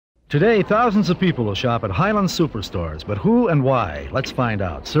Today, thousands of people will shop at Highland Superstores, but who and why? Let's find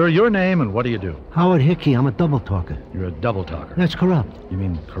out. Sir, your name and what do you do? Howard Hickey, I'm a double-talker. You're a double-talker. That's corrupt. You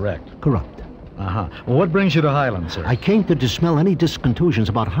mean correct? Corrupt. Uh-huh. Well, what brings you to Highland, sir? I came to dispel any discontusions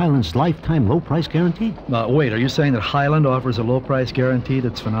about Highland's lifetime low-price guarantee. Wait, are you saying that Highland offers a low-price guarantee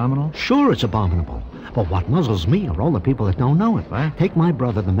that's phenomenal? Sure, it's abominable. But what muzzles me are all the people that don't know it. What? Take my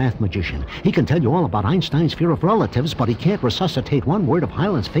brother, the math magician. He can tell you all about Einstein's fear of relatives, but he can't resuscitate one word of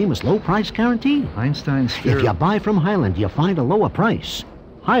Highland's famous low-price guarantee. Einstein's fear... If you buy from Highland, you find a lower price.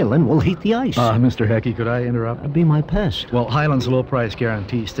 Highland will heat the ice. Mr. Heckey, could I interrupt? That'd be my pest. Well, Highland's low-price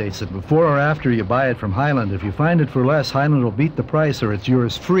guarantee states that before or after you buy it from Highland, if you find it for less, Highland will beat the price or it's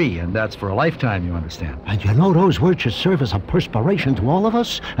yours free, and that's for a lifetime, you understand. And you know those words should serve as a perspiration to all of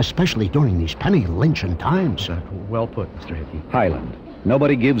us, especially during these penny lynching times. Well put, Mr. Hickey. Highland.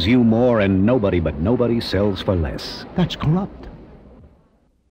 Nobody gives you more, and nobody sells for less. That's corrupt.